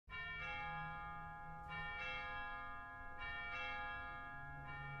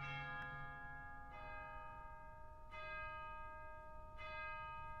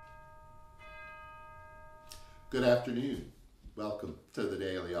Good afternoon. Welcome to the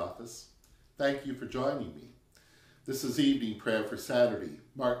Daily Office. Thank you for joining me. This is evening prayer for Saturday,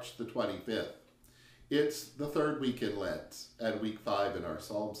 March the 25th. It's the third week in Lent and week 5 in our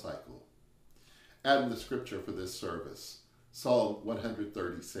Psalm cycle. And the scripture for this service, Psalm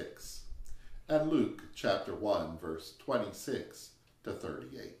 136, and Luke chapter 1, verse 26 to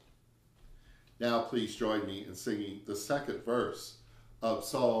 38. Now please join me in singing the second verse of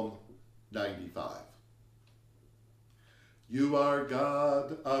Psalm 95. You are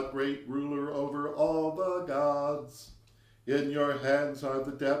God, a great ruler over all the gods. In your hands are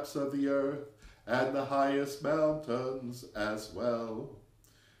the depths of the earth, and the highest mountains as well.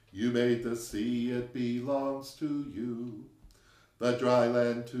 You made the sea, it belongs to you. The dry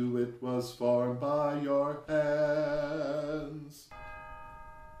land too, it was formed by your hands.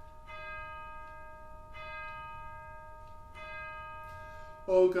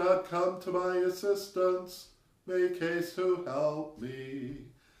 O God, come to my assistance. Make haste to help me.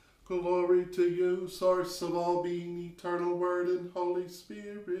 Glory to you, source of all being, eternal Word and Holy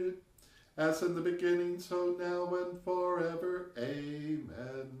Spirit, as in the beginning, so now and forever.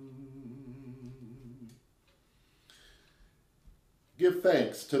 Amen. Give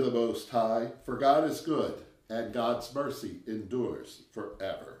thanks to the Most High, for God is good, and God's mercy endures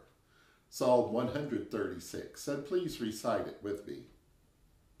forever. Psalm 136, and please recite it with me.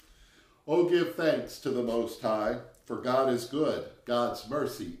 Oh, give thanks to the Most High, for God is good, God's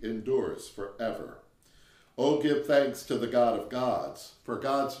mercy endures forever. Oh, give thanks to the God of gods, for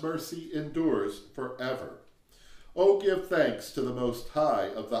God's mercy endures forever. Oh, give thanks to the Most High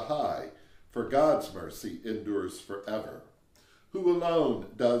of the high, for God's mercy endures forever. Who alone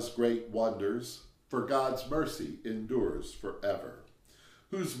does great wonders, for God's mercy endures forever.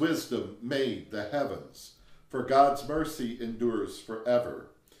 Whose wisdom made the heavens, for God's mercy endures forever.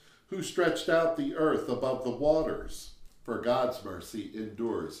 Who stretched out the earth above the waters, for God's mercy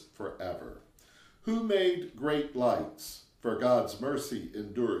endures forever. Who made great lights, for God's mercy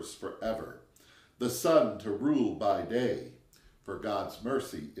endures forever. The sun to rule by day, for God's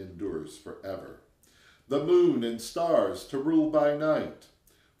mercy endures forever. The moon and stars to rule by night,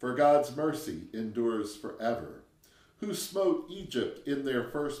 for God's mercy endures forever. Who smote Egypt in their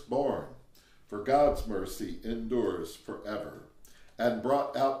firstborn, for God's mercy endures forever. And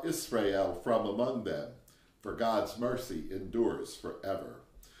brought out Israel from among them, for God's mercy endures forever.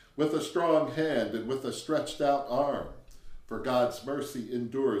 With a strong hand and with a stretched out arm, for God's mercy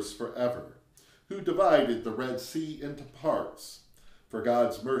endures forever. Who divided the Red Sea into parts, for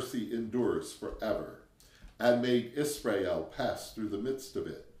God's mercy endures forever. And made Israel pass through the midst of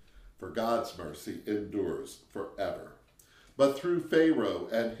it, for God's mercy endures forever. But threw Pharaoh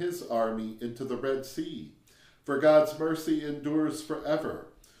and his army into the Red Sea, for God's mercy endures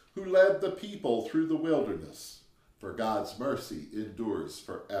forever. Who led the people through the wilderness, for God's mercy endures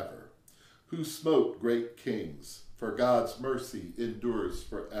forever. Who smote great kings, for God's mercy endures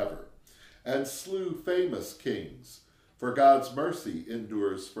forever. And slew famous kings, for God's mercy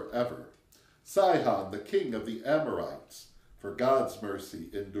endures forever. Sihon, the king of the Amorites, for God's mercy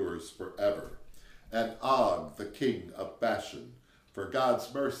endures forever. And Og, the king of Bashan, for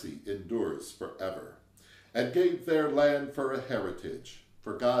God's mercy endures forever. And gave their land for a heritage,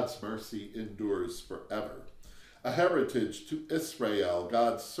 for God's mercy endures forever. A heritage to Israel,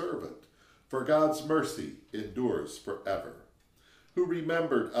 God's servant, for God's mercy endures forever. Who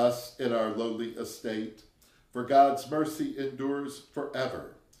remembered us in our lowly estate, for God's mercy endures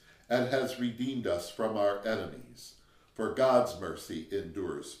forever, and has redeemed us from our enemies, for God's mercy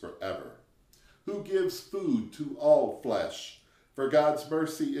endures forever. Who gives food to all flesh, for God's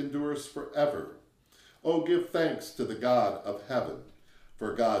mercy endures forever. Oh, give thanks to the God of heaven,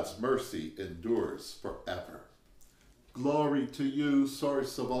 for God's mercy endures forever. Glory to you,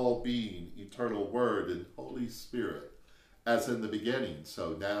 source of all being, eternal Word and Holy Spirit, as in the beginning,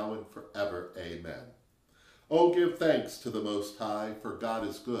 so now and forever. Amen. Oh, give thanks to the Most High, for God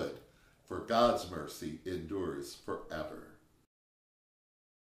is good, for God's mercy endures forever.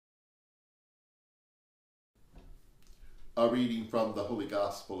 A reading from the Holy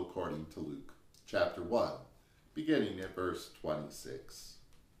Gospel according to Luke. Chapter 1, beginning at verse 26.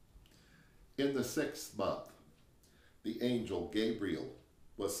 In the 6th month, the angel Gabriel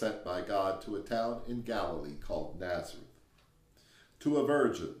was sent by God to a town in Galilee called Nazareth, to a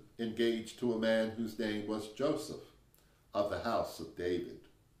virgin engaged to a man whose name was Joseph, of the house of David.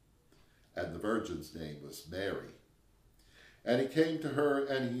 And the virgin's name was Mary. And he came to her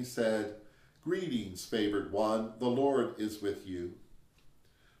and he said, "Greetings, favored one, the Lord is with you."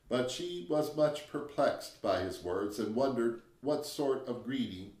 But she was much perplexed by his words and wondered what sort of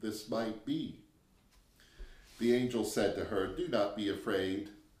greeting this might be. The angel said to her, "Do not be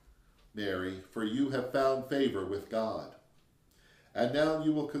afraid, Mary, for you have found favor with God. And now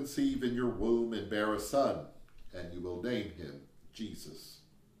you will conceive in your womb and bear a son, and you will name him Jesus.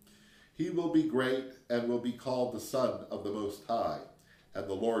 He will be great and will be called the Son of the Most High, and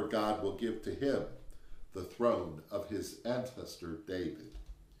the Lord God will give to him the throne of his ancestor David.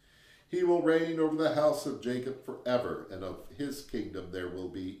 He will reign over the house of Jacob forever, and of his kingdom there will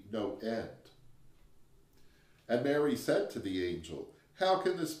be no end." And Mary said to the angel, "How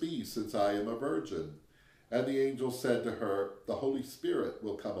can this be, since I am a virgin?" And the angel said to her, "The Holy Spirit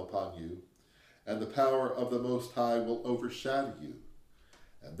will come upon you, and the power of the Most High will overshadow you.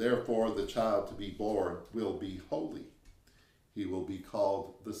 And therefore the child to be born will be holy. He will be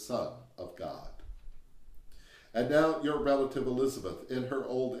called the Son of God. And now your relative Elizabeth, in her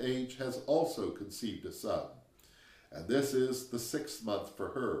old age, has also conceived a son. And this is the 6th month for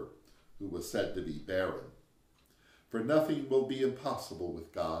her, who was said to be barren. For nothing will be impossible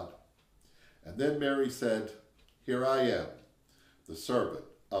with God." And then Mary said, "Here I am, the servant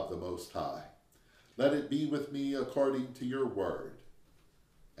of the Most High. Let it be with me according to your word."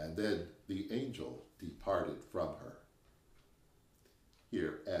 And then the angel departed from her.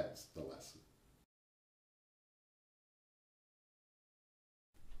 Here ends the lesson.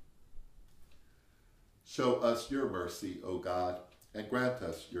 Show us your mercy, O God, and grant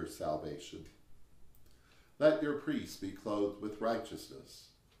us your salvation. Let your priests be clothed with righteousness,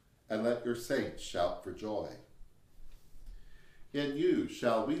 and let your saints shout for joy. In you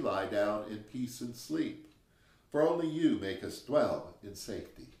shall we lie down in peace and sleep, for only you make us dwell in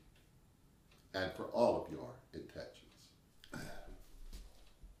safety, and for all of your intentions.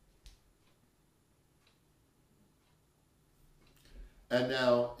 And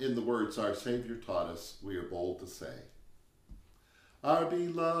now, in the words our Savior taught us, we are bold to say, "Our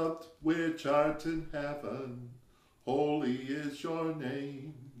beloved, which art in heaven, holy is your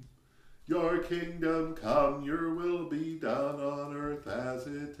name. Your kingdom come, your will be done on earth as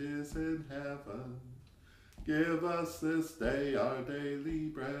it is in heaven. Give us this day our daily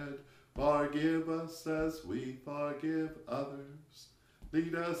bread. Forgive us as we forgive others.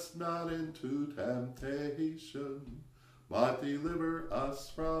 Lead us not into temptation, but deliver us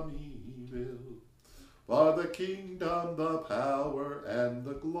from evil. For the kingdom, the power, and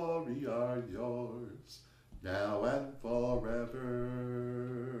the glory are yours, now and forever."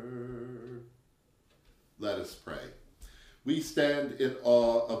 Let us pray. We stand in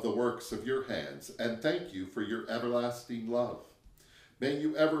awe of the works of your hands, and thank you for your everlasting love. May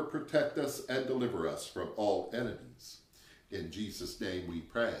you ever protect us and deliver us from all enemies. In Jesus' name we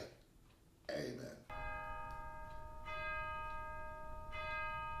pray. Amen.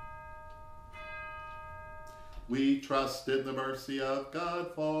 We trust in the mercy of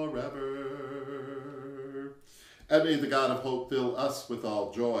God forever. And may the God of hope fill us with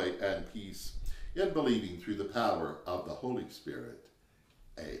all joy and peace in believing through the power of the Holy Spirit.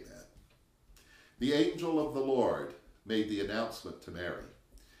 Amen. The angel of the Lord made the announcement to Mary,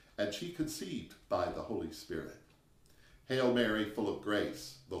 and she conceived by the Holy Spirit. Hail Mary, full of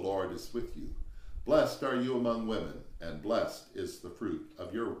grace, the Lord is with you. Blessed are you among women, and blessed is the fruit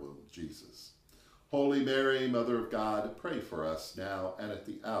of your womb, Jesus. Holy Mary, Mother of God, pray for us now and at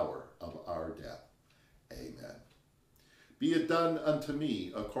the hour of our death. Amen. Be it done unto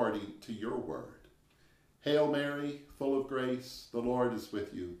me according to your word. Hail Mary, full of grace, the Lord is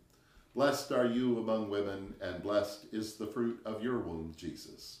with you. Blessed are you among women, and blessed is the fruit of your womb,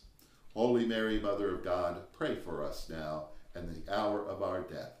 Jesus. Holy Mary, Mother of God, pray for us now and the hour of our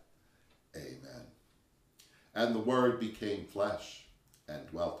death. Amen. And the Word became flesh and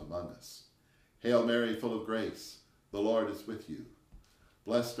dwelt among us. Hail Mary, full of grace, the Lord is with you.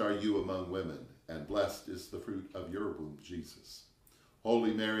 Blessed are you among women, and blessed is the fruit of your womb, Jesus.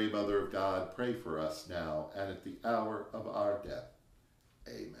 Holy Mary, Mother of God, pray for us now and at the hour of our death.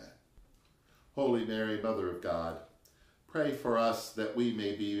 Amen. Holy Mary, Mother of God, pray for us that we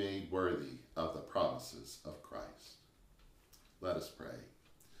may be made worthy of the promises of Christ. Let us pray.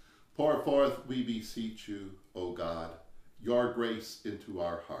 Pour forth, we beseech you, O God, your grace into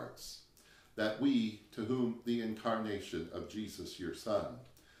our hearts, that we, to whom the incarnation of Jesus, your Son,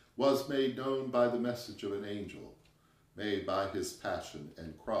 was made known by the message of an angel, may by his passion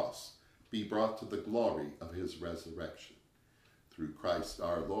and cross be brought to the glory of his resurrection. Through Christ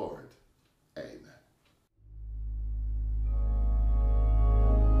our Lord. Amen.